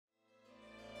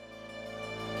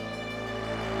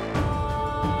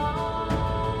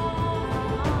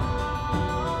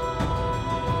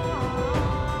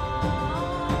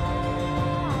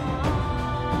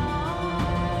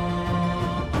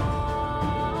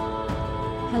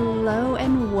Hello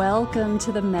and welcome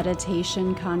to the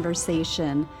Meditation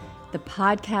Conversation, the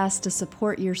podcast to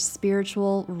support your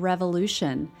spiritual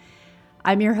revolution.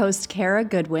 I'm your host, Kara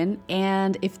Goodwin,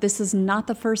 and if this is not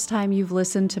the first time you've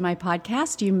listened to my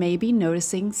podcast, you may be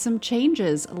noticing some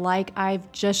changes, like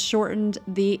I've just shortened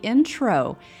the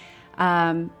intro.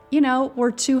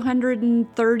 We're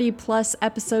 230 plus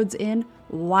episodes in.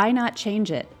 Why not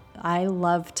change it? I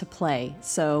love to play,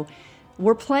 so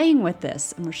we're playing with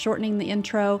this and we're shortening the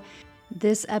intro.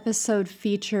 This episode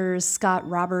features Scott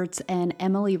Roberts and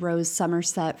Emily Rose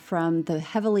Summersett from the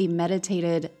Heavily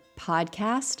Meditated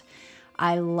podcast.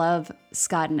 I love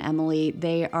Scott and Emily.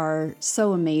 They are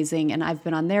so amazing, and I've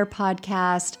been on their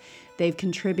podcast. They've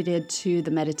contributed to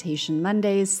the Meditation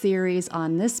Mondays series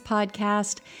on this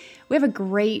podcast. We have a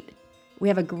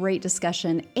great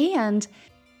discussion, and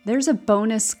there's a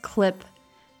bonus clip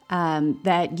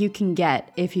that you can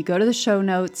get. If you go to the show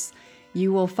notes,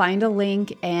 you will find a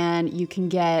link and you can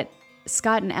get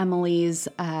Scott and Emily's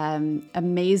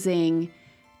amazing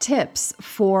tips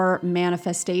for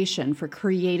manifestation, for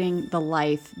creating the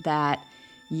life that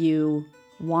you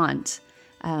want.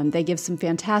 They give some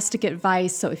fantastic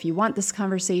advice. So if you want this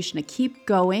conversation to keep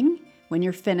going when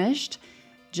you're finished,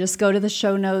 just go to the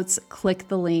show notes, click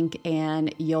the link,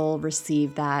 and you'll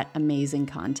receive that amazing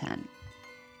content.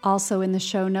 Also in the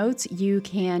show notes, you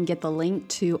can get the link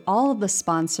to all of the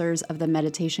sponsors of the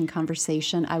Meditation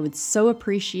Conversation. I would so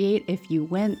appreciate if you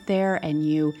went there and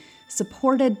you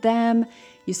supported them.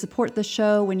 You support the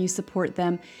show when you support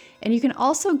them. And you can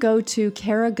also go to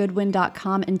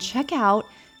karagoodwin.com and check out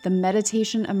the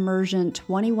Meditation Immersion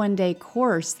 21-day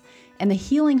course and the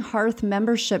Healing Hearth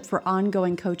membership for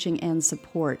ongoing coaching and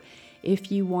support.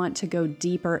 If you want to go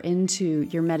deeper into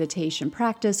your meditation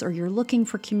practice or you're looking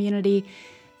for community,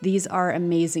 these are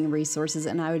amazing resources,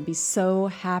 and I would be so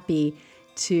happy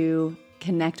to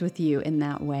connect with you in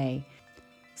that way.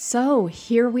 So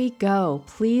here we go.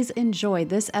 Please enjoy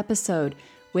this episode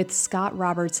with Scott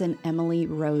Roberts and Emily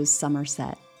Rose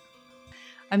Summersett.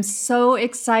 I'm so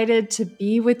excited to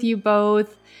be with you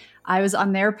both. I was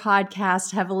on their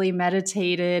podcast, Heavily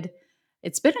Meditated.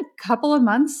 It's been a couple of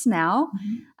months now,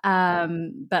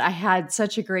 but I had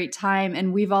such a great time.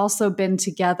 And we've also been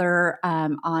together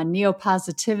on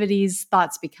Neopositivity's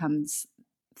Thoughts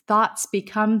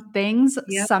Become Things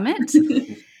Summit.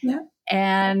 Yep.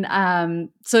 And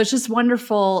so it's just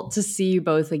wonderful to see you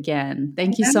both again.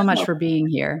 Thank you so much for being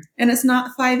here. And it's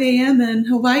not 5 a.m. in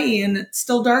Hawaii and it's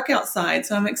still dark outside.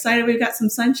 So I'm excited we've got some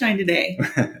sunshine today.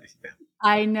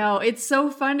 I know. It's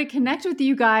so fun to connect with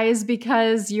you guys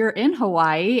because you're in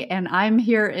Hawaii and I'm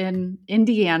here in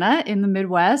Indiana in the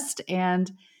Midwest.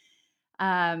 And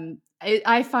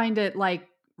I find it like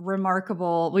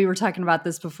remarkable. We were talking about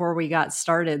this before we got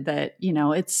started that,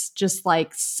 it's just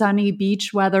like sunny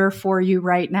beach weather for you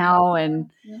right now.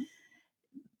 And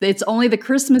it's only the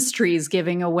Christmas trees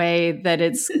giving away that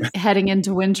it's heading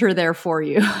into winter there for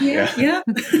you. Yeah.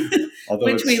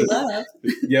 Which we love.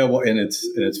 Yeah, well, and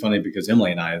it's funny because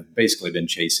Emily and I have basically been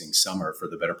chasing summer for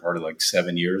the better part of like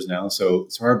 7 years now. So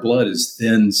our blood is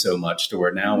thinned so much to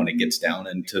where now when it gets down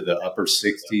into the upper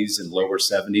 60s and lower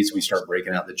 70s, we start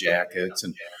breaking out the jackets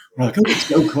and we're like, oh, it's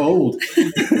so cold.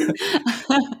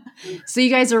 So you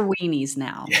guys are weenies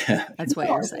now. Yeah. That's what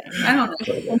you're saying. I don't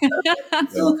know. I'm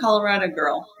still a Colorado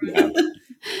girl.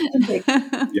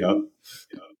 Yeah.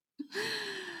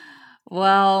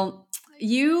 Well,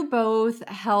 you both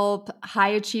help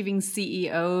high-achieving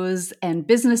CEOs and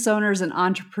business owners and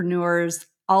entrepreneurs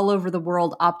all over the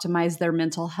world optimize their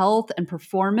mental health and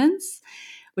performance,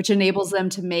 which enables them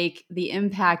to make the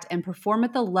impact and perform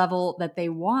at the level that they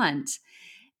want.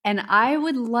 And I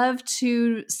would love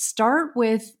to start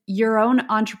with your own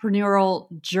entrepreneurial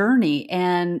journey.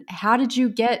 And how did you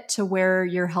get to where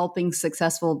you're helping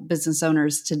successful business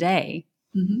owners today?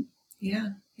 Mm-hmm. Yeah.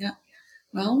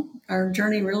 Well, our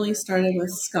journey really started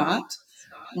with Scott.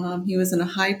 He was in a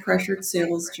high-pressured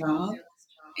sales job,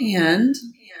 and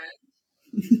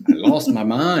I lost my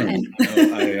mind.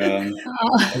 I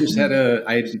just had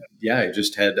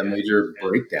a major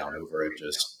breakdown over it.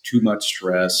 Just too much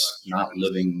stress, not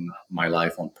living my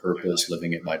life on purpose,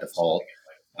 living it by default,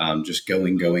 just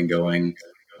going.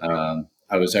 I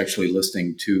was actually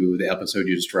listening to the episode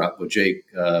you just dropped with Jake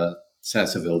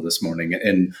Sassaville this morning,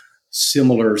 and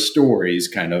similar stories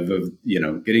kind of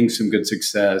getting some good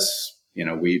success.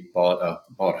 We bought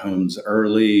homes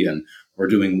early and we're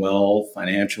doing well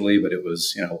financially, but it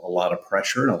was, a lot of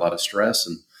pressure and a lot of stress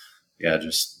and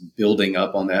just building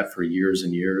up on that for years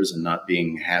and years and not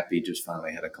being happy. Just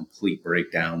finally had a complete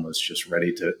breakdown, was just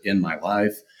ready to end my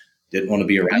life. Didn't want to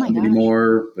be around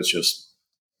anymore. Was just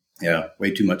Yeah,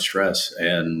 way too much stress.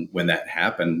 And when that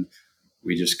happened,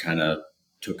 we just kind of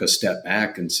took a step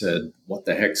back and said, what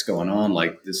the heck's going on?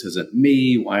 Like, this isn't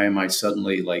me. Why am I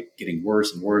suddenly like getting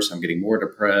worse and worse? I'm getting more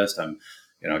depressed. I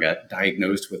got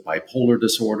diagnosed with bipolar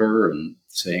disorder and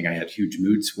saying I had huge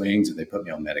mood swings, and they put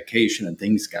me on medication, and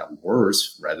things got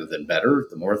worse rather than better.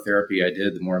 The more therapy I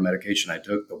did, the more medication I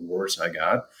took, the worse I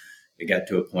got. It got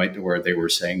to a point to where they were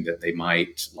saying that they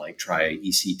might like try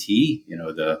ECT,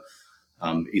 the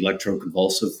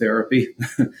electroconvulsive therapy.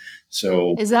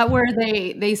 So is that where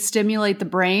they stimulate the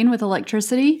brain with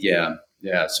electricity? yeah.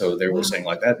 Yeah. So they were Wow. saying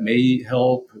like that may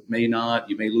help, may not.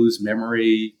 You may lose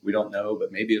memory. We don't know,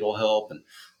 but maybe it'll help. And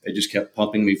they just kept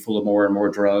pumping me full of more and more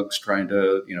drugs, trying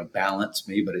to, balance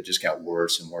me. But it just got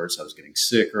worse and worse. I was getting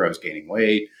sicker. I was gaining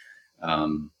weight.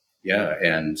 Yeah.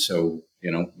 And so,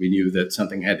 we knew that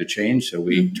something had to change. So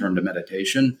we turned to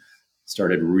meditation,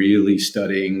 started really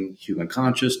studying human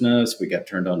consciousness. We got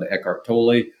turned on to Eckhart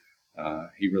Tolle.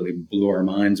 He really blew our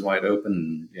minds wide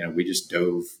open. We just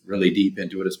dove really deep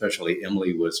into it. Especially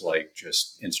Emily was like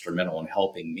just instrumental in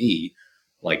helping me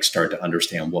like start to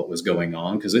understand what was going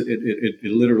on. Cause it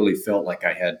literally felt like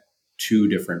I had two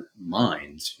different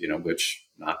minds, which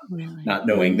not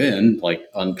knowing then, like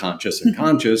unconscious and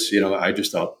conscious, I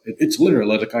just thought it's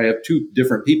literally like I have two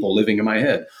different people living in my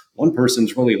head. One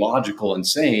person's really logical and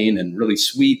sane and really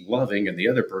sweet, loving, and the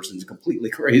other person's completely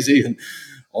crazy and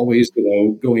always,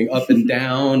 going up and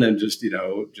down and just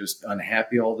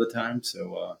unhappy all the time.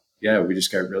 So, we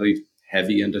just got really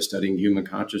heavy into studying human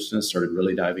consciousness, started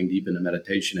really diving deep into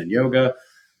meditation and yoga.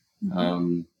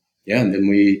 And then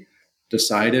we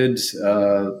decided,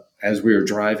 as we were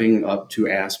driving up to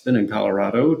Aspen in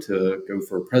Colorado to go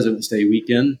for President's Day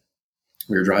weekend,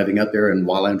 we were driving up there. And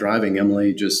while I'm driving,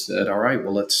 Emily just said, all right,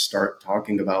 well, let's start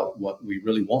talking about what we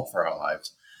really want for our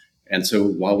lives. And so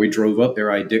while we drove up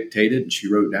there, I dictated and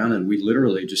she wrote down, and we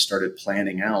literally just started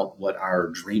planning out what our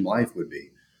dream life would be.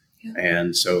 Yeah.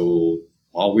 And so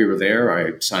while we were there,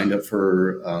 I signed up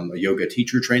for a yoga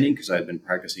teacher training because I had been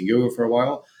practicing yoga for a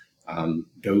while,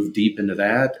 dove deep into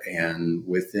that. And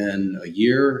within a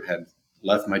year had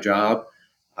left my job,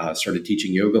 started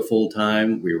teaching yoga full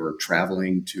time. We were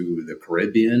traveling to the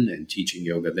Caribbean and teaching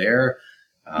yoga there.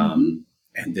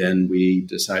 And then we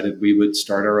decided we would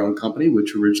start our own company,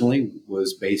 which originally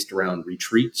was based around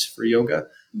retreats for yoga.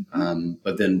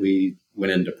 But then we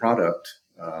went into product.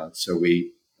 So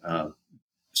we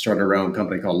started our own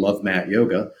company called Love Mat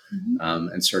Yoga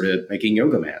and started making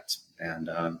yoga mats. And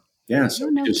so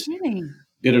no just kidding.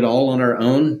 Did it all on our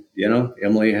own.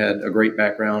 Emily had a great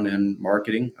background in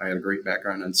marketing. I had a great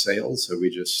background in sales. So we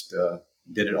just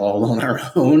did it all on our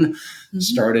own,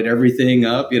 started everything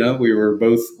up. We were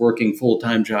both working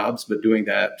full-time jobs, but doing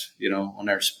that, on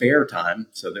our spare time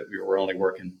so that we were only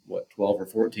working, 12 or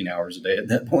 14 hours a day at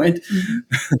that point.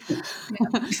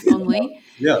 Only.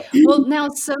 Yeah. Well, now,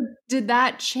 so did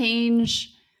that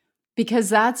change? Because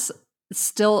that's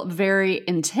still very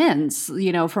intense,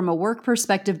 from a work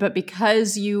perspective, but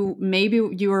because you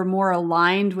were more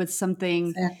aligned with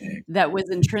something that was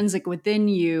intrinsic within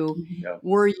you,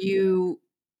 were you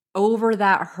over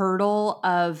that hurdle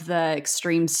of the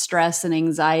extreme stress and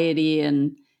anxiety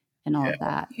and all of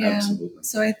that? Yeah. Absolutely.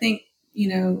 So I think,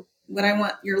 what I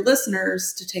want your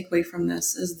listeners to take away from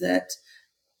this is that,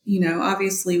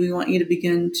 obviously we want you to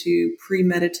begin to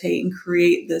premeditate and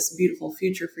create this beautiful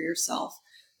future for yourself.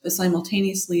 But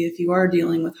simultaneously, if you are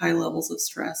dealing with high levels of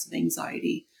stress, of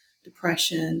anxiety,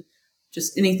 depression,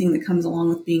 just anything that comes along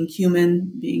with being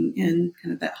human, being in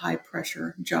kind of that high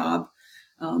pressure job,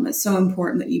 it's so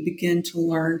important that you begin to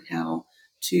learn how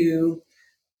to,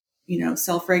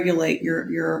 self-regulate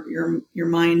your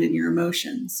mind and your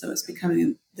emotions. So it's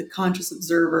becoming the conscious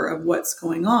observer of what's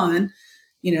going on,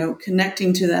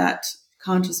 connecting to that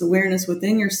conscious awareness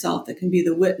within yourself that can be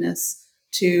the witness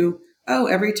to,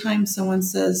 every time someone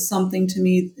says something to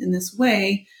me in this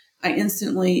way, I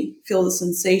instantly feel the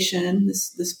sensation,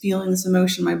 this feeling, this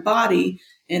emotion in my body,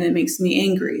 and it makes me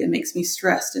angry. It makes me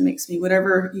stressed. It makes me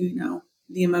whatever,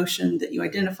 the emotion that you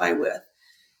identify with.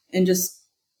 And just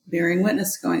bearing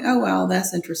witness going, oh, wow,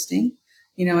 that's interesting.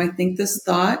 I think this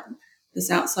thought, this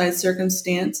outside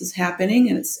circumstance is happening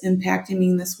and it's impacting me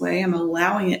in this way. I'm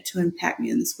allowing it to impact me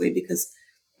in this way because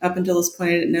up until this point,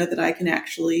 I didn't know that I can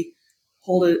actually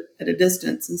hold it at a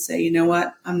distance and say, you know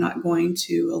what, I'm not going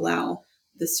to allow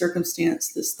this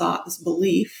circumstance, this thought, this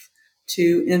belief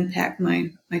to impact my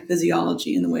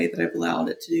physiology in the way that I've allowed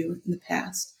it to do in the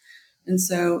past. And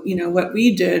so, what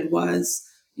we did was,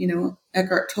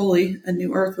 Eckhart Tolle, A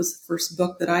New Earth was the first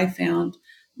book that I found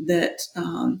that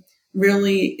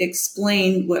really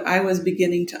explained what I was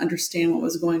beginning to understand what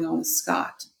was going on with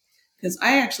Scott. because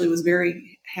I actually was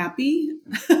very happy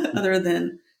other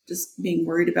than just being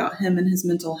worried about him and his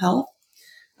mental health.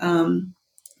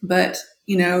 But,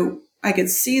 I could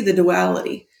see the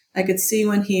duality. I could see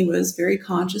when he was very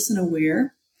conscious and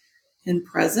aware and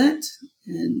present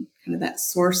and kind of that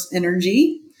source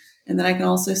energy. And then I can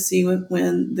also see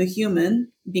when the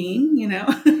human being,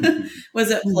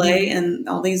 was at play and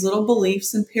all these little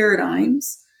beliefs and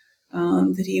paradigms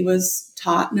that he was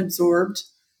taught and absorbed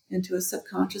into his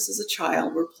subconscious as a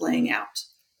child were playing out.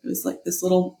 It was like this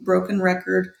little broken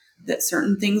record that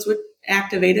certain things would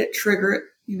activate it, trigger it,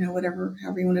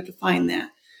 however you want to define that.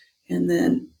 And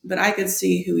then, but I could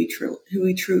see who he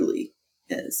truly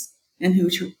is, and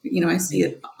I see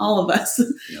it, all of us,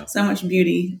 so much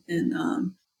beauty and,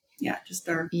 just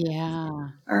our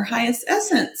highest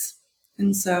essence.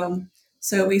 And so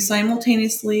we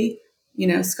simultaneously,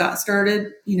 Scott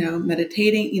started,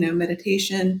 meditation,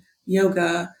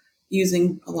 yoga,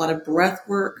 using a lot of breath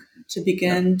work to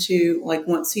begin to, like,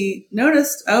 once he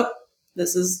noticed, oh,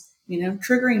 this is,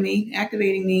 triggering me,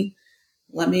 activating me.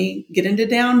 Let me get into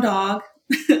down dog.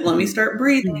 Let me start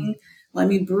breathing. Let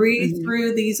me breathe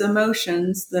through these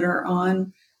emotions that are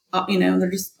on,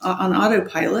 they're just on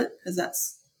autopilot, because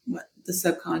that's what the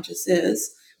subconscious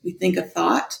is. We think a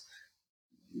thought.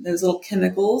 Those little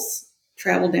chemicals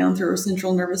travel down through our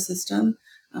central nervous system.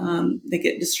 They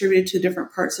get distributed to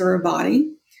different parts of our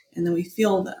body, and then we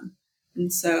feel them.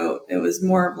 And so it was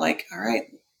more of like, all right,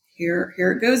 here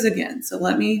it goes again. So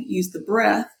let me use the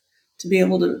breath to be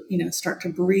able to, start to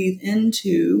breathe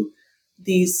into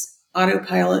these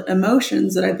autopilot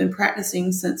emotions that I've been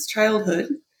practicing since childhood.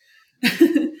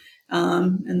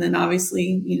 And then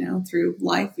obviously, through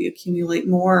life, we accumulate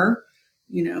more,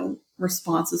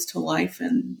 responses to life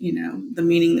and, the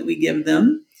meaning that we give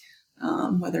them,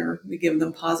 whether we give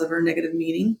them positive or negative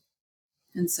meaning.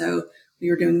 And so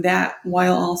we were doing that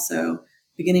while also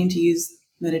beginning to use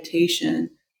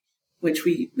meditation, which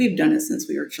we've done it since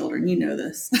we were children. You know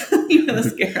this,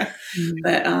 Kara.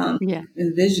 But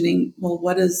envisioning, well,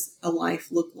 what does a life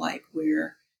look like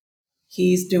where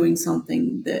he's doing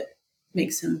something that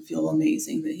makes him feel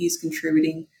amazing, that he's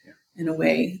contributing in a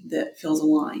way that feels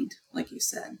aligned, like you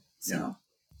said.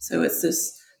 So it's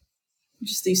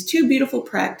just these two beautiful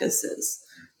practices.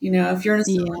 If you're in a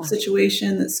similar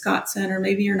situation that Scott's in, or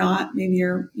maybe you're not, maybe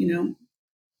you're,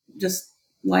 just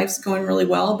life's going really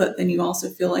well, but then you also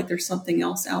feel like there's something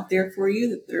else out there for you,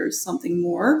 that there's something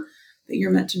more that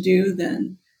you're meant to do,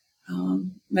 then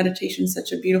meditation is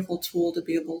such a beautiful tool to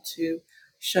be able to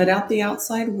shut out the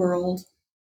outside world,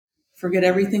 forget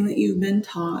everything that you've been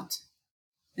taught,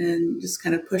 and just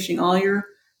kind of pushing all your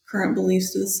current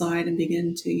beliefs to the side and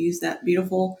begin to use that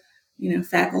beautiful,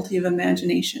 faculty of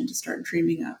imagination to start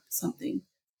dreaming up something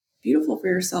beautiful for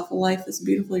yourself, a life that's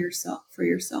beautiful for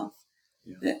yourself.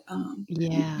 That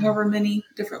however many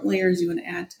different layers you want to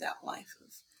add to that life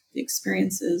of the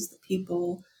experiences, the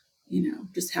people,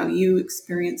 just how you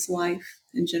experience life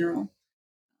in general.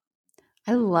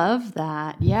 I love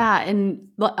that. Yeah. And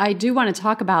I do want to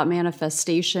talk about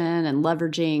manifestation and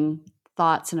leveraging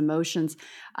thoughts and emotions.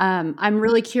 I'm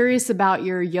really curious about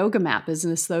your yoga mat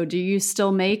business, though. Do you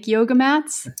still make yoga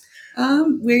mats?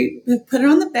 We put it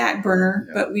on the back burner,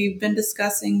 but we've been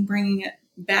discussing bringing it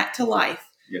back to life.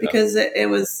 Because it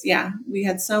was, we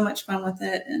had so much fun with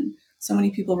it, and so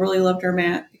many people really loved our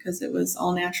mat because it was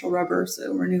all natural rubber,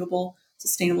 so renewable,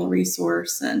 sustainable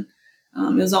resource. And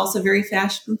it was also very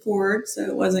fashion forward, so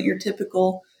it wasn't your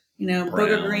typical,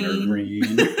 booger green.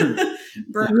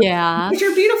 Burnt, which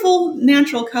are beautiful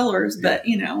natural colors, but,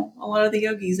 a lot of the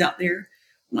yogis out there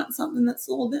want something that's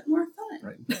a little bit more fun.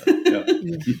 Right.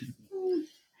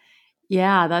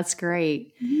 Yeah, that's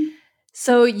great.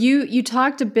 So you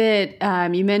talked a bit,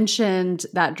 you mentioned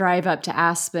that drive up to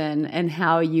Aspen and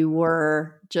how you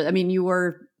were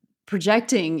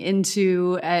projecting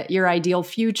into your ideal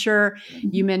future.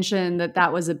 You mentioned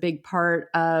that was a big part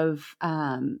of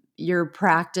your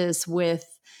practice with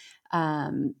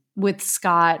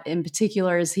Scott in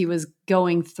particular, as he was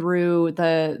going through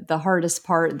the hardest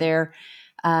part there,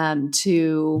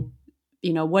 to,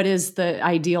 what is the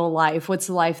ideal life? What's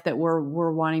the life that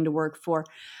we're wanting to work for?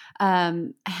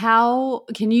 How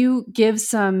can you give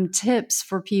some tips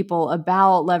for people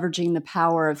about leveraging the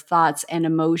power of thoughts and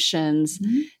emotions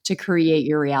to create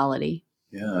your reality?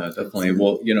 Yeah, definitely.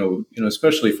 Well,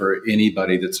 especially for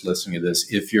anybody that's listening to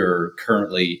this, if you're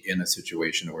currently in a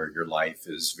situation where your life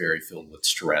is very filled with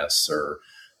stress, or,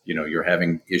 you're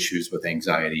having issues with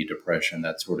anxiety, depression,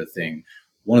 that sort of thing,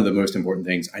 one of the most important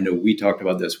things, I know we talked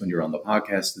about this when you were on the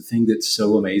podcast, the thing that's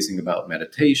so amazing about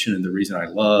meditation, and the reason I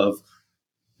love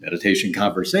meditation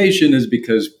conversation is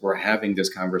because we're having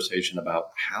this conversation about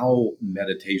how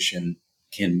meditation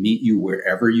can meet you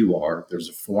wherever you are. There's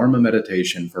a form of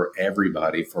meditation for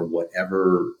everybody for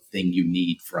whatever thing you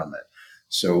need from it.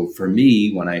 So for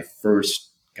me, when I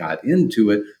first got into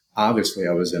it, obviously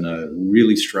I was in a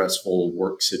really stressful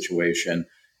work situation,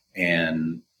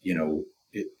 and,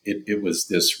 it was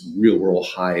this real world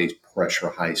high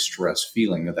pressure, high stress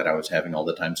feeling that I was having all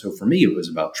the time. So for me, it was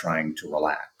about trying to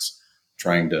relax,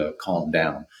 trying to calm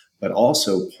down. But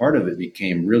also part of it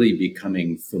became really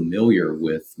becoming familiar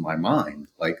with my mind,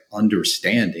 like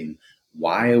understanding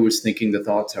why I was thinking the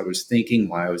thoughts I was thinking,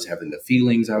 why I was having the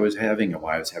feelings I was having, and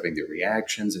why I was having the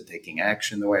reactions and taking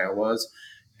action the way I was.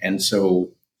 And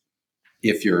so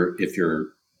if you're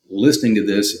listening to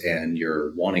this and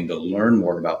you're wanting to learn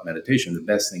more about meditation, the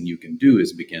best thing you can do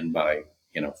is begin by,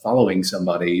 following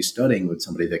somebody, studying with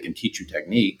somebody that can teach you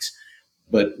techniques.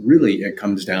 But really, it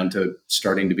comes down to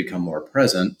starting to become more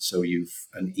present. So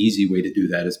an easy way to do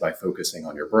that is by focusing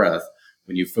on your breath.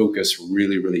 When you focus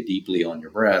really, really deeply on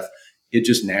your breath, it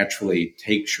just naturally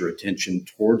takes your attention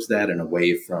towards that and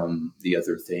away from the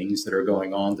other things that are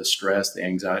going on, the stress, the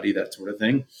anxiety, that sort of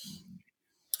thing.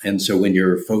 And so when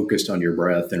you're focused on your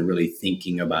breath and really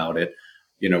thinking about it,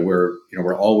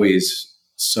 we're always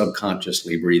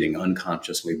subconsciously breathing,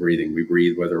 unconsciously breathing. We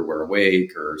breathe whether we're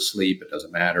awake or asleep. It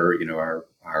doesn't matter.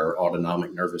 Our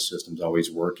autonomic nervous system is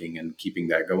always working and keeping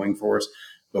that going for us.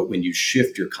 But when you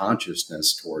shift your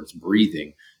consciousness towards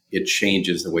breathing, it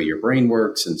changes the way your brain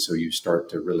works. And so you start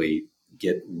to really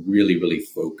get really, really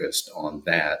focused on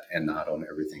that and not on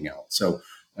everything else. So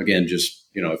again, just,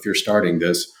 if you're starting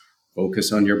this,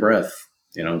 focus on your breath.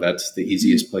 That's the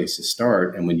easiest place to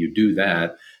start. And when you do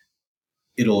that,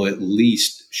 it'll at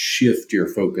least shift your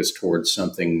focus towards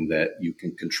something that you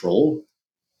can control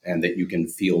and that you can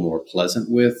feel more pleasant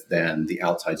with than the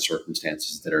outside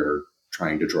circumstances that are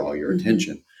trying to draw your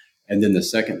attention. And then the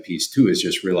second piece too is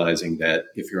just realizing that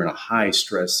if you're in a high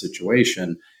stress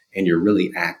situation and you're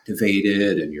really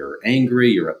activated and you're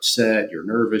angry, you're upset, you're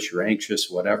nervous, you're anxious,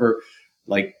 whatever,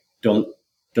 like don't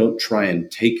try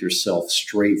and take yourself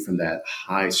straight from that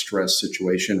high stress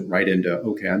situation right into,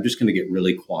 okay, I'm just going to get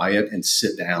really quiet and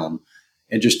sit down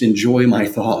and just enjoy my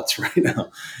thoughts right now.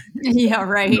 Yeah,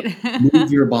 right.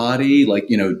 Move your body,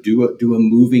 do a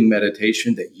moving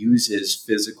meditation that uses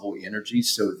physical energy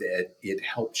so that it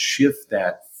helps shift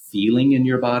that feeling in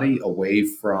your body away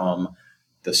from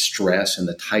the stress and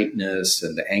the tightness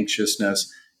and the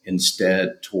anxiousness,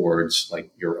 instead towards like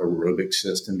your aerobic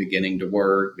system beginning to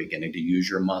work, beginning to use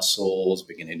your muscles,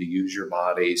 beginning to use your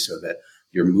body so that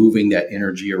you're moving that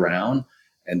energy around.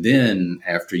 And then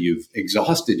after you've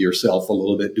exhausted yourself a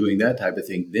little bit doing that type of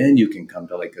thing, then you can come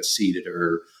to like a seated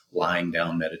or lying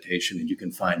down meditation, and you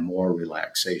can find more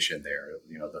relaxation there.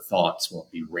 The thoughts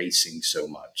won't be racing so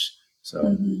much.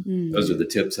 So those are the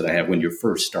tips that I have when you're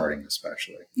first starting,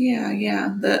 especially.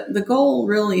 Yeah. The goal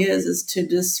really is to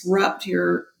disrupt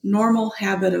your normal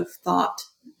habit of thought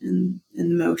and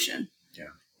motion. Yeah.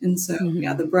 And so,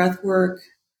 the breath work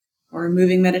or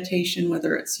moving meditation,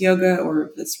 whether it's yoga or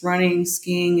if it's running,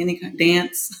 skiing, any kind of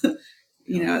dance,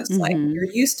 it's like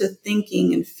you're used to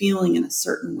thinking and feeling in a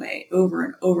certain way over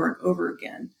and over and over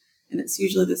again. And it's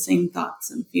usually the same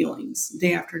thoughts and feelings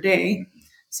day after day.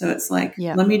 So it's like,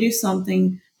 let me do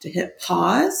something to hit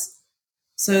pause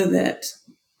so that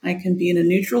I can be in a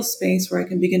neutral space where I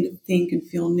can begin to think and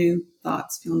feel new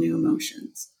thoughts, feel new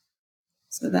emotions.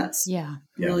 So that's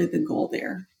really the goal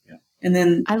there. Yeah. And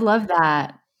then I love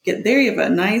that. There you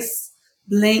have a nice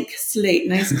blank slate,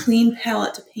 nice clean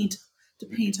palette to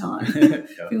paint on.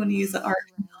 If you want to use the art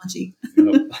analogy.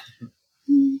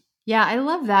 Yeah, I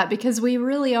love that because we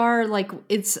really are like,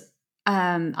 it's,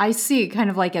 I see it kind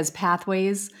of like as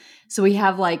pathways. So we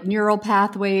have like neural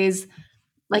pathways,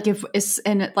 like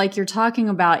and like you're talking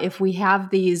about, if we have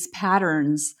these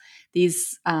patterns,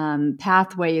 these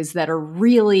pathways that are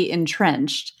really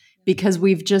entrenched because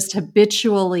we've just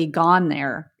habitually gone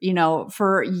there,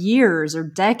 for years or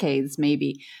decades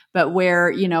maybe, but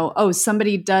where,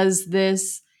 somebody does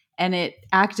this and it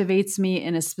activates me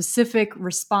in a specific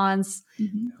response.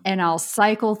 And I'll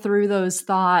cycle through those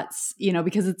thoughts,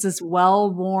 because it's this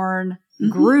well-worn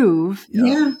groove.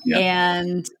 Yeah.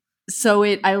 And so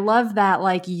I love that,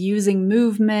 like using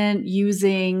movement,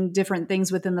 using different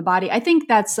things within the body. I think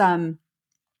that's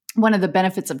one of the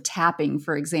benefits of tapping,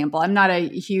 for example. I'm not a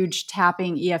huge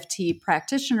tapping EFT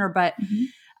practitioner, but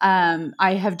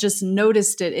I have just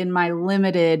noticed it in my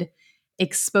limited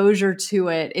exposure to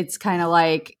it. It's kind of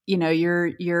like,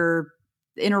 you're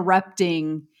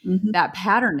interrupting that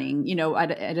patterning,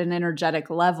 at an energetic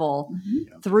level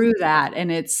through that.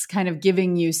 And it's kind of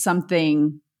giving you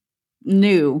something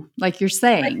new, like you're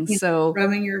saying. Like, So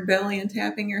rubbing your belly and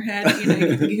tapping your head,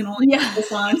 you can only yeah.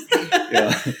 focus on.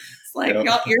 Yeah. It's like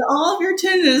all of your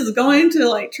attention is going to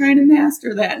like trying to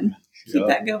master that and keep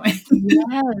that going.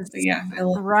 Yes. But yeah, I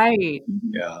love right.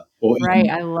 Yeah. Well, Right.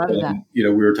 I love that. We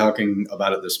were talking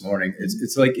about it this morning.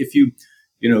 It's like if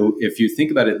you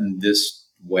think about it in this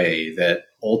way, that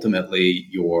ultimately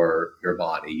your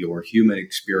body, your human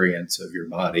experience of your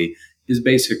body is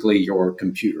basically your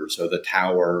computer. So the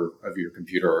tower of your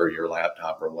computer or your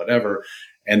laptop or whatever.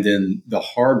 And then the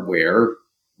hardware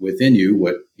within you,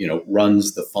 what,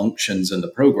 runs the functions and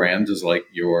the programs is like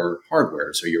your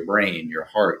hardware. So your brain, your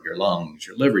heart, your lungs,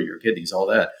 your liver, your kidneys, all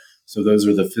that. So those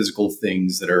are the physical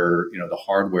things that are, the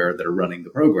hardware that are running the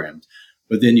programs.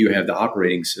 But then you have the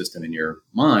operating system in your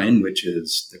mind, which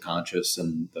is the conscious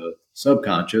and the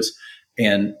subconscious.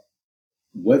 And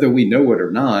whether we know it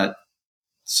or not,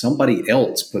 somebody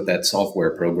else put that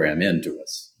software program into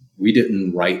us. We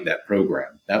didn't write that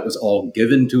program. That was all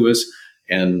given to us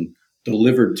and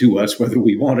delivered to us, whether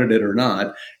we wanted it or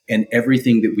not. And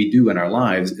everything that we do in our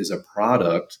lives is a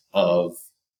product of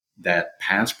that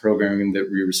past programming that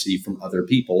we receive from other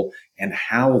people and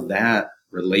how that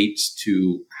relates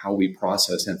to how we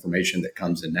process information that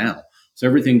comes in now. So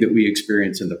everything that we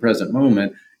experience in the present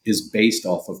moment is based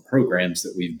off of programs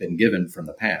that we've been given from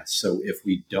the past. So if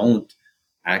we don't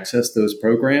access those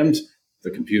programs,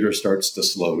 the computer starts to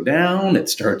slow down, it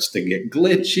starts to get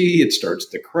glitchy, it starts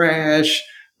to crash,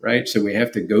 right? So we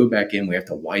have to go back in, we have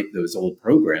to wipe those old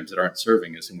programs that aren't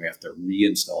serving us, and we have to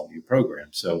reinstall new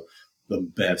programs. So the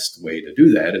best way to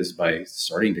do that is by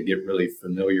starting to get really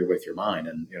familiar with your mind.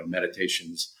 And,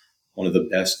 meditation's one of the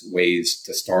best ways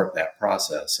to start that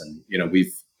process. And,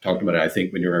 we've talked about it. I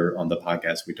think when you were on the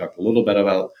podcast, we talked a little bit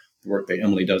about the work that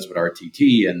Emily does with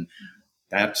RTT. And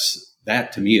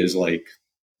that to me is like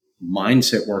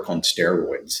mindset work on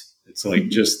steroids. It's like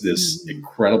just this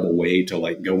incredible way to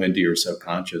like go into your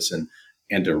subconscious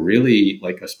and to really,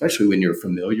 like, especially when you're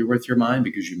familiar with your mind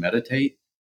because you meditate,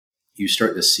 you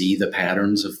start to see the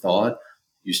patterns of thought.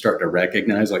 You start to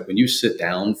recognize, like when you sit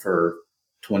down for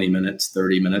 20 minutes,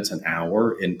 30 minutes, an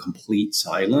hour in complete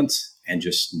silence and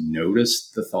just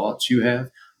notice the thoughts you have,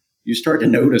 you start to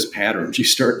notice patterns. You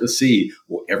start to see,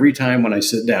 well, every time when I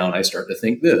sit down, I start to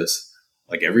think this.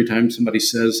 Like every time somebody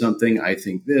says something, I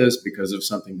think this because of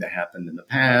something that happened in the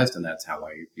past. And that's how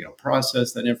I,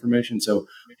 process that information. So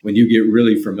when you get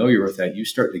really familiar with that, you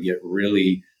start to get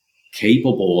really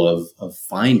capable of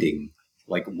finding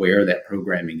like where that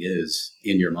programming is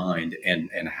in your mind and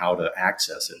how to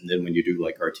access it. And then when you do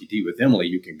like RTD with Emily,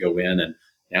 you can go in and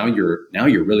now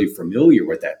you're really familiar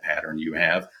with that pattern you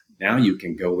have. Now you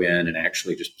can go in and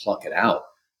actually just pluck it out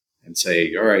and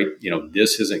say, all right,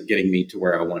 this isn't getting me to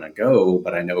where I want to go,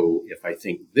 but I know if I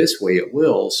think this way, it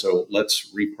will. So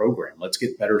let's reprogram. Let's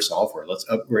get better software. Let's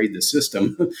upgrade the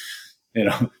system.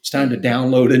 It's time to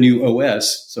download a new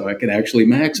OS so I can actually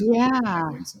maximize. Yeah.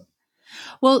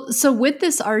 Well, so with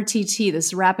this RTT,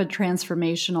 this rapid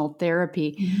transformational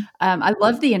therapy, I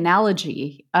love the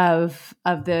analogy of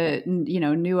the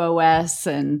new OS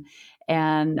and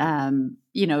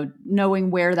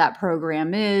knowing where that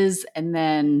program is and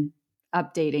then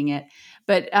updating it.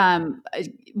 But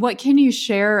what can you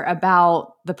share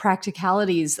about the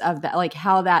practicalities of that, like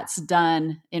how that's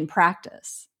done in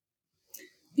practice?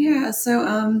 Yeah.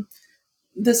 So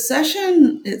the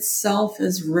session itself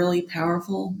is really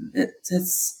powerful.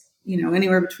 It's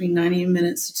anywhere between 90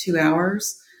 minutes to 2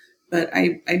 hours. But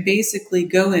I basically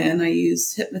go in, I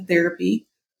use hypnotherapy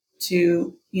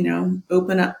to,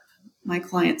 open up my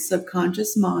client's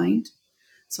subconscious mind.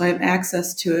 So I have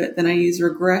access to it. Then I use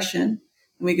regression,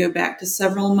 and we go back to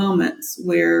several moments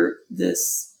where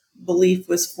this belief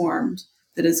was formed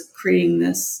that is creating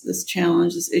this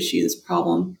challenge, this issue, this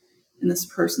problem in this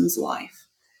person's life.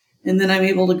 And then I'm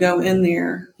able to go in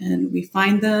there and we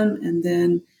find them and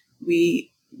then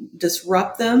we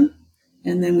disrupt them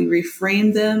and then we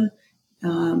reframe them.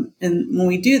 And when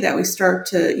we do that, we start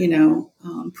to,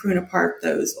 prune apart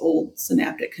those old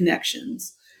synaptic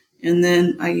connections. And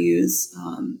then I use,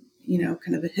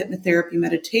 kind of a hypnotherapy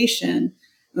meditation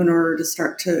in order to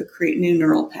start to create new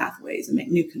neural pathways and make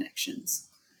new connections.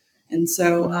 And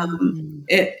so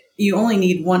you only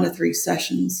need 1 to 3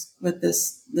 sessions with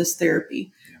this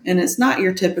therapy. And it's not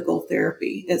your typical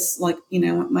therapy. It's like,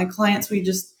 my clients,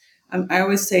 I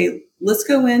always say, let's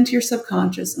go into your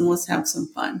subconscious and let's have some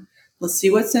fun. Let's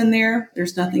see what's in there.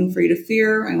 There's nothing for you to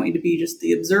fear. I want you to be just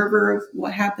the observer of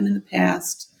what happened in the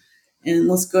past. And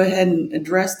let's go ahead and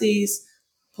address these,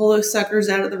 pull those suckers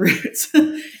out of the roots,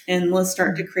 and let's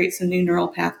start to create some new neural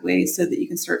pathways so that you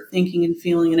can start thinking and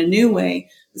feeling in a new way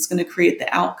that's going to create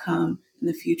the outcome and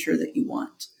the future that you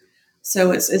want.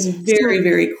 So it's very,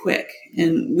 very quick,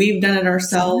 and we've done it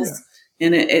ourselves,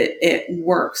 and it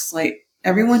works. Like,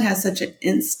 everyone has such an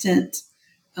instant,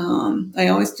 I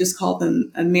always just call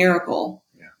them a miracle.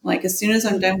 Yeah. Like, as soon as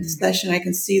I'm done with the session, I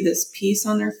can see this peace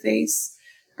on their face.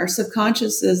 Our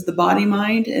subconscious is the body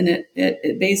mind, and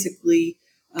it basically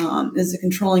is a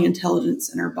controlling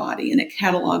intelligence in our body, and it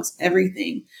catalogs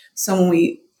everything. So when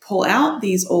we pull out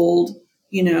these old,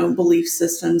 belief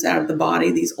systems out of the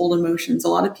body, these old emotions, a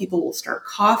lot of people will start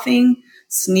coughing,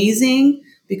 sneezing,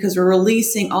 because we're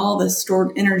releasing all this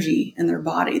stored energy in their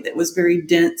body that was very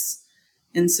dense.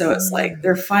 And so it's like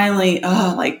they're finally,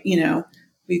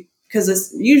 because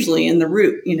it's usually in the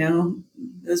root,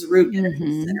 those root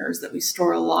energy centers that we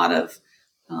store a lot of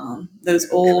those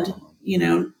old,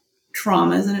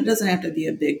 traumas. And it doesn't have to be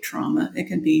a big trauma. It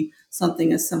can be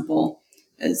something as simple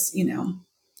as,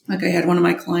 like I had one of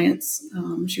my clients,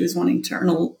 she was wanting to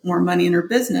earn more money in her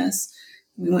business.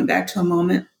 We went back to a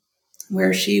moment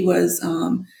where she was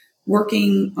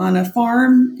working on a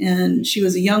farm, and she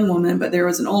was a young woman, but there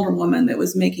was an older woman that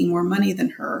was making more money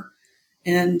than her.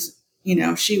 And,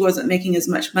 she wasn't making as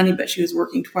much money, but she was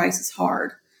working twice as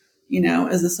hard,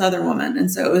 as this other woman.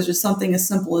 And so it was just something as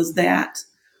simple as that,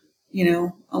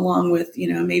 along with,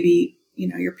 maybe,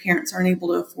 your parents aren't able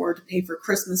to afford to pay for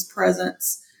Christmas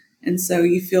presents. And so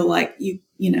you feel like you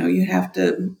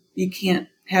can't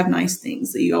have nice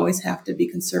things, that you always have to be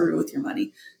conservative with your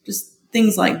money, just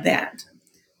things like that.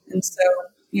 And so,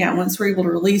 once we're able to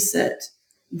release it,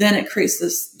 then it creates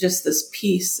this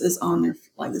peace is on there,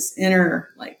 like this inner,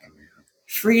 like,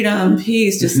 freedom,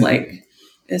 peace, just like,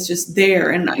 it's just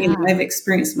there. And I've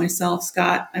experienced myself,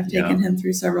 Scott, I've taken him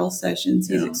through several sessions.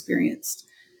 He's experienced.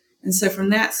 And so from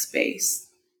that space,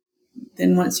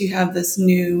 then once you have this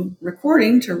new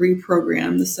recording to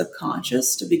reprogram the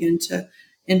subconscious to begin to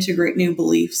integrate new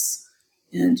beliefs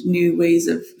and new ways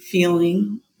of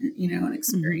feeling, and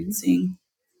experiencing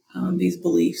these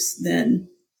beliefs, then,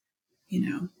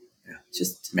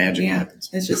 just magic happens.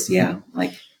 It's just,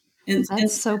 like,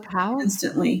 that's so powerful.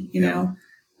 Instantly,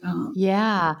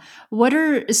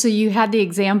 So you had the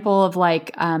example of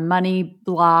like money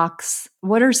blocks.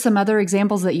 What are some other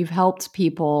examples that you've helped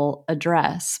people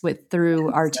address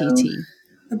through RTT? So,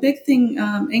 a big thing,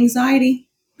 anxiety,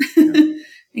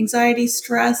 anxiety,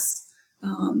 stress,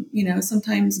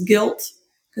 sometimes guilt,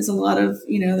 because there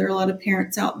are a lot of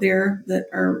parents out there that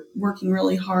are working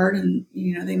really hard, and,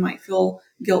 they might feel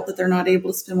guilt that they're not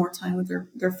able to spend more time with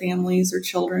their families or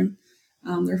children,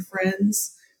 their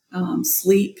friends,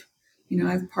 sleep.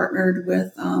 I've partnered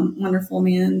with a wonderful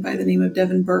man by the name of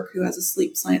Devin Burke, who has a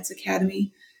sleep science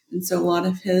academy. And so a lot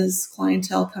of his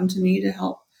clientele come to me to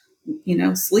help,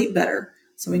 sleep better.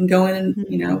 So we can go in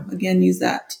and, again, use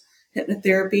that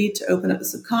hypnotherapy to open up the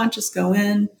subconscious, go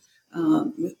in,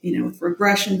 with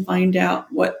regression, find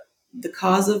out what the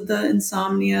cause of the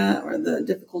insomnia or the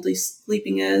difficulty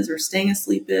sleeping is, or staying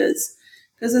asleep is,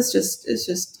 because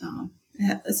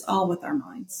it's all with our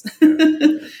minds.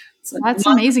 That's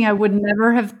amazing. I would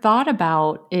never have thought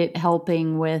about it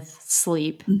helping with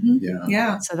sleep.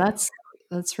 Yeah. So that's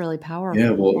really powerful.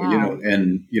 Yeah. Well, wow.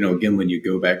 Again, when you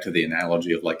go back to the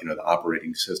analogy of, like, the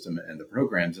operating system and the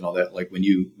programs and all that, like, when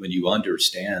you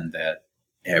understand that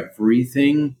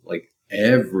everything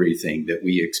that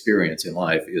we experience in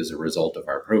life is a result of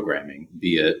our programming,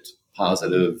 be it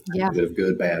positive, negative,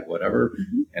 good, bad, whatever.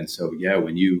 And so,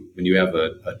 when you have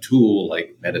a tool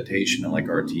like meditation and like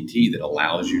RTT that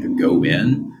allows you to go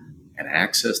in and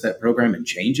access that program and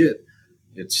change it,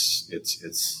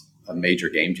 it's a major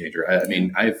game changer. I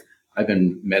mean, I've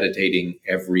been meditating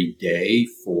every day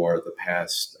for the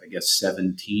past,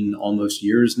 17 almost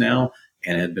years now,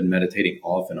 and had been meditating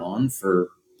off and on for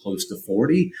close to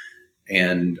 40.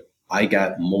 And I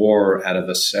got more out of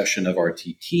a session of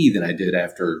RTT than I did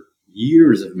after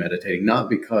years of meditating, not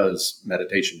because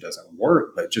meditation doesn't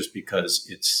work, but just because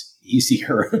it's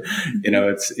easier.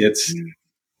 It's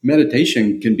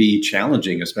meditation can be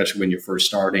challenging, especially when you're first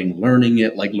starting learning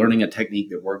it, like learning a technique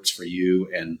that works for you,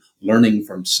 and learning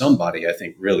from somebody, I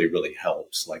think really, really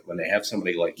helps. Like when they have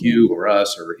somebody like you or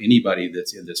us or anybody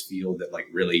that's in this field that like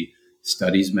really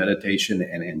studies meditation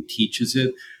and teaches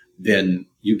it, then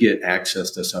you get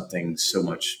access to something so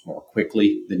much more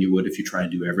quickly than you would if you try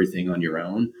and do everything on your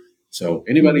own. So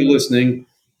anybody listening,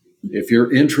 if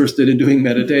you're interested in doing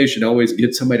meditation, always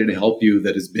get somebody to help you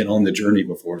that has been on the journey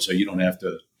before, so you don't have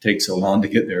to take so long to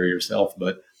get there yourself.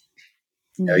 But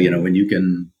when you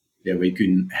can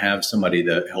have somebody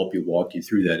to help you walk you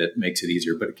through that, it makes it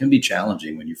easier. But it can be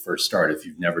challenging when you first start if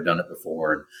you've never done it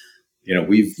before. And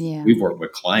we've worked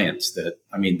with clients that,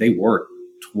 they work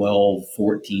 12,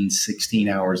 14, 16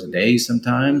 hours a day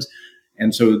sometimes.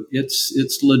 And so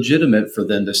it's legitimate for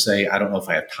them to say, I don't know if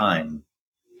I have time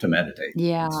to meditate.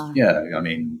 Yeah. Yeah. I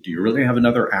mean, do you really have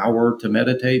another hour to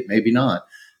meditate? Maybe not.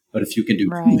 But if you can do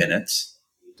 2 minutes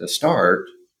to start,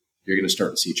 you're going to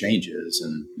start to see changes,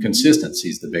 and consistency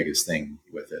is the biggest thing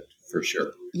with it for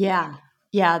sure. Yeah.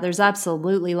 Yeah. There's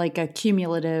absolutely like a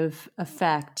cumulative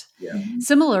effect. Yeah.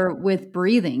 Similar with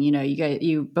breathing.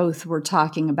 You both were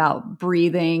talking about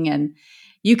breathing, and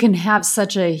you can have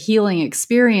such a healing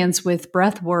experience with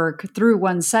breath work through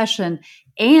one session.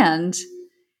 And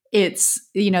it's,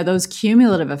 those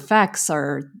cumulative effects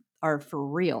are for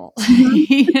real.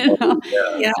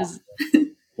 Yeah.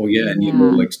 Well, yeah,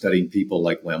 and like studying people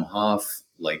like Wim Hof,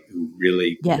 like who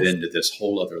really get into this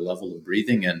whole other level of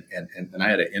breathing. And I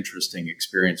had an interesting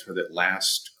experience with it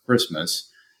last Christmas.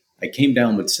 I came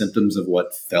down with symptoms of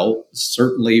what felt,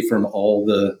 certainly from all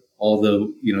the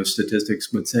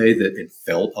statistics would say that it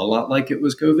felt a lot like it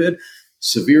was COVID.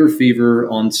 Severe fever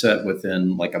onset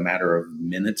within like a matter of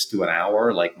minutes to an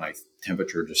hour. Like my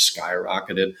temperature just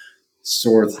skyrocketed.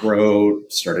 Sore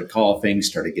throat, started coughing,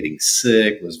 started getting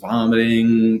sick, was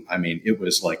vomiting. I mean, it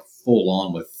was like full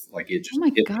on with like it just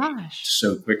hit me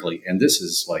so quickly. And this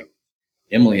is like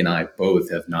Emily and I both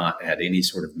have not had any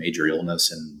sort of major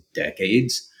illness in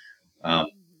decades. And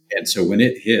so when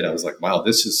it hit, I was like, wow,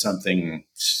 this is something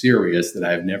serious that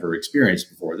I've never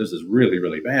experienced before. This is really,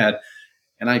 really bad.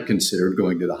 And I considered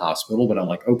going to the hospital, but I'm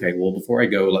like, okay, well, before I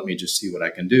go, let me just see what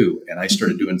I can do. And I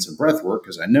started doing some breath work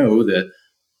because I know that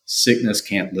sickness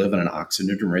can't live in an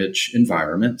oxygen-rich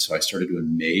environment. So I started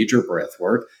doing major breath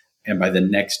work. And by the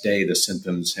next day, the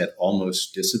symptoms had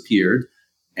almost disappeared.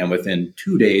 And within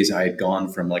 2 days, I had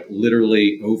gone from like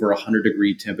literally over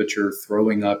 100-degree temperature,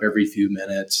 throwing up every few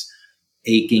minutes,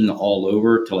 aching all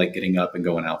over, to like getting up and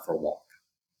going out for a walk.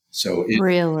 So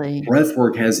really, breath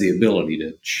work has the ability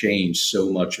to change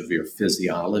so much of your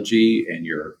physiology and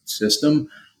your system.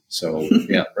 So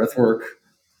yeah, breath work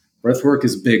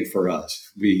is big for us.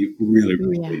 We really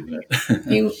believe in it.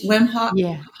 You Wim Hof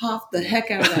the heck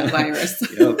out of that virus.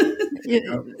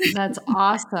 That's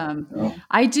awesome. Yep.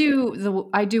 I do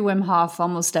Wim Hof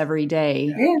almost every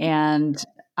day, and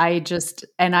I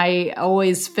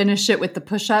always finish it with the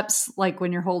push-ups, like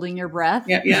when you're holding your breath.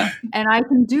 Yeah. And I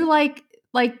can do like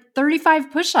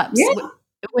 35 push-ups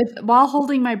with while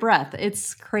holding my breath.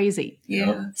 It's crazy.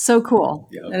 Yeah. So cool.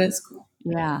 Yeah. That is cool.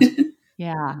 Yeah.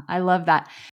 Yeah. I love that.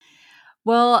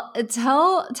 Well,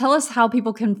 tell us how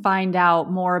people can find out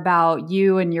more about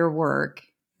you and your work.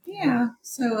 Yeah.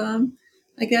 So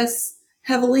I guess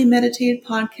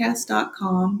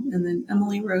heavilymeditatedpodcast.com and then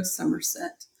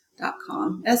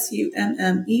EmilyRoseSummersett.com.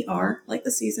 SUMMER, like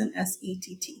the season,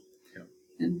 SETT. Yeah.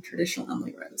 And traditional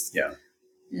Emily Rose. Yeah.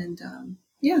 And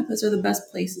those are the best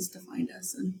places to find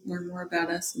us and learn more about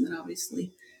us. And then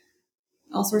obviously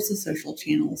all sorts of social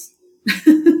channels.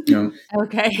 Yeah.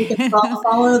 Okay. You can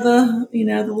follow the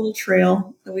little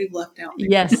trail that we've left out there.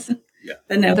 Yes. Yeah.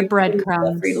 But no, the breadcrumbs.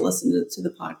 Feel free to listen to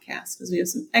the podcast because we have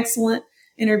some excellent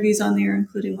interviews on there,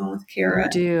 including one with Kara.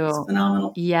 It's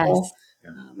phenomenal. Yes.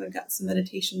 We've got some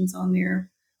meditations on there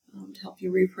to help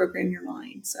you reprogram your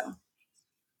mind. So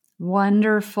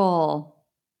wonderful.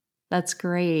 That's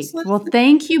great. Well,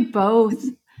 thank you both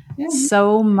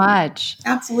so much.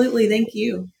 Absolutely. Thank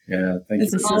you. Yeah. Thank you.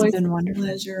 It's always been wonderful.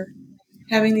 Pleasure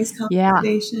having these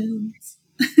conversations.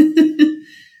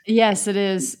 Yes, it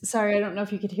is. Sorry, I don't know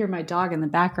if you could hear my dog in the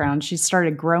background. She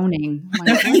started groaning. I'm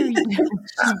like, she's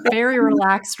very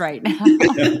relaxed right now.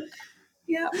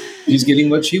 Yeah. She's getting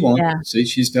what she wants. Yeah. See,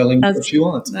 she's telling what she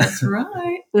wants. That's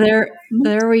right. There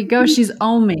we go. She's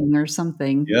oming or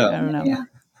something. Yeah. I don't know. Yeah.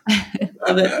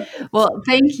 Love it. Well,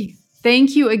 thank you.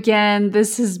 Thank you again.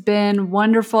 This has been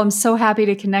wonderful. I'm so happy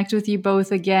to connect with you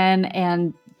both again.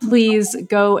 And please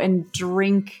go and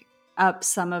drink up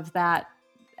some of that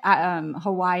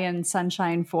Hawaiian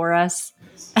sunshine for us.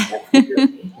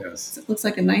 Yes. It looks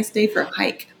like a nice day for a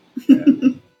hike.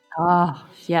 Oh,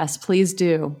 yes, please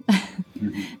do.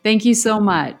 Thank you so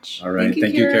much. All right.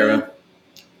 Thank you, Kara.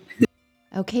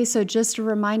 Okay, so just a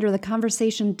reminder, the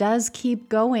conversation does keep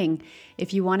going.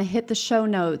 If you want to hit the show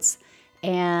notes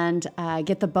and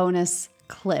get the bonus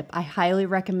clip, I highly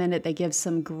recommend it. They give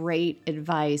some great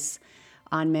advice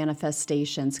on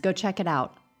manifestations. Go check it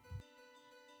out.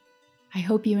 I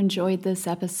hope you enjoyed this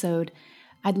episode.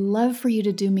 I'd love for you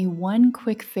to do me one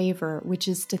quick favor, which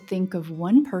is to think of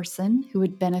one person who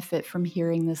would benefit from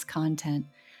hearing this content.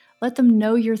 Let them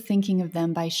know you're thinking of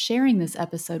them by sharing this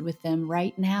episode with them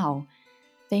right now.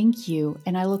 Thank you,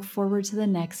 and I look forward to the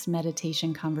next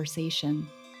meditation conversation.